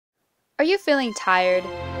Are you feeling tired,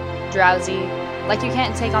 drowsy, like you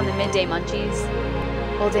can't take on the midday munchies?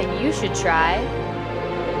 Well, then you should try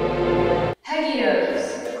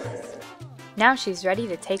Peggy-O's. Now she's ready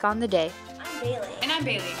to take on the day. I'm Bailey. And I'm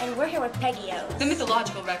Bailey. And we're here with Peggy-O's. The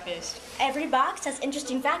mythological breakfast. Every box has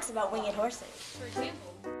interesting facts about winged horses. For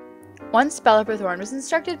example, Once Bellerophon was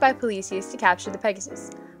instructed by Policius to capture the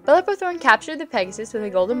Pegasus. Bellerophon captured the Pegasus with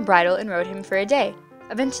a golden bridle and rode him for a day.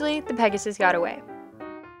 Eventually, the Pegasus got away.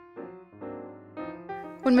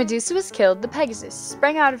 When Medusa was killed, the Pegasus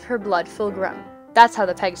sprang out of her blood full grown. That's how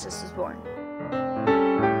the Pegasus was born.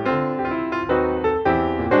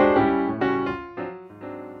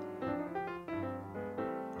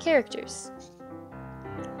 Characters.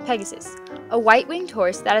 Pegasus, a white-winged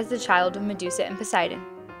horse that is the child of Medusa and Poseidon.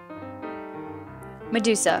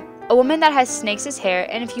 Medusa, a woman that has snakes as hair,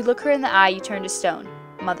 and if you look her in the eye, you turn to stone.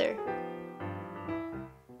 Mother.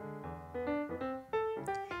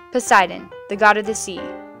 Poseidon, the god of the sea.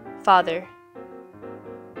 Father.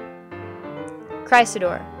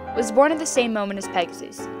 Chrysaor was born at the same moment as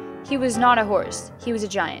Pegasus. He was not a horse, he was a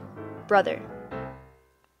giant. Brother.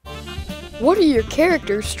 What are your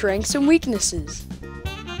character's strengths and weaknesses?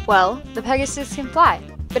 Well, the Pegasus can fly,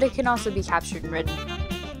 but it can also be captured and ridden.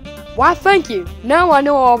 Why, thank you. Now I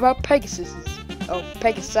know all about Pegasuses. Oh,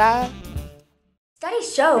 Pegasi.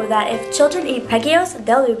 Studies show that if children eat Peggy-O's,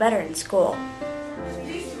 they'll do better in school.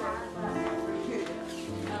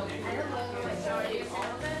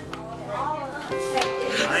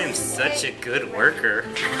 I am such a good worker.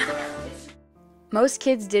 Most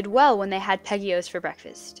kids did well when they had Peggy-O's for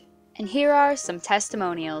breakfast. And here are some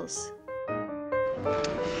testimonials.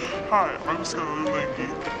 Hi, I'm Skylar Lanky,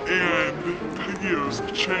 and Peggy-O's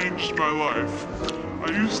changed my life.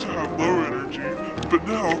 I used to have low energy, but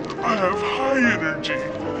now I have high energy.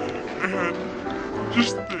 And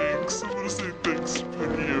just thanks, I want to say thanks to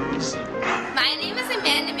Peggy-O's. My name is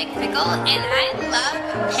Amanda McPickle, and I love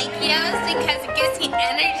Peggy-O's because it gives me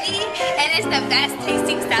energy, and it's the best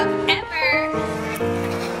tasting stuff ever.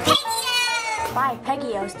 Peggy-O's! Buy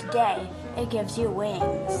Peggy-O's today. It gives you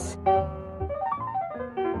wings.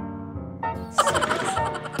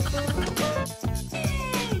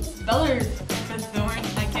 Bellerophon,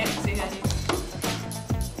 I can't say that.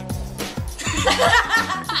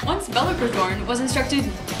 Once Bellerophon was instructed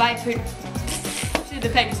by the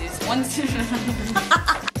Pegasus. Once. And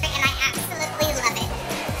I absolutely love it.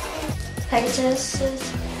 Pegasus,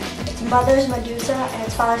 its mother's Medusa and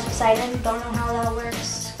its father's Poseidon. Don't know how that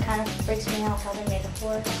works. Kind of freaks me out how they made a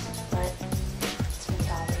horse, but it's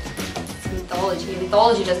mythology. It's mythology.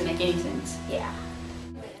 Mythology doesn't make any sense. Yeah.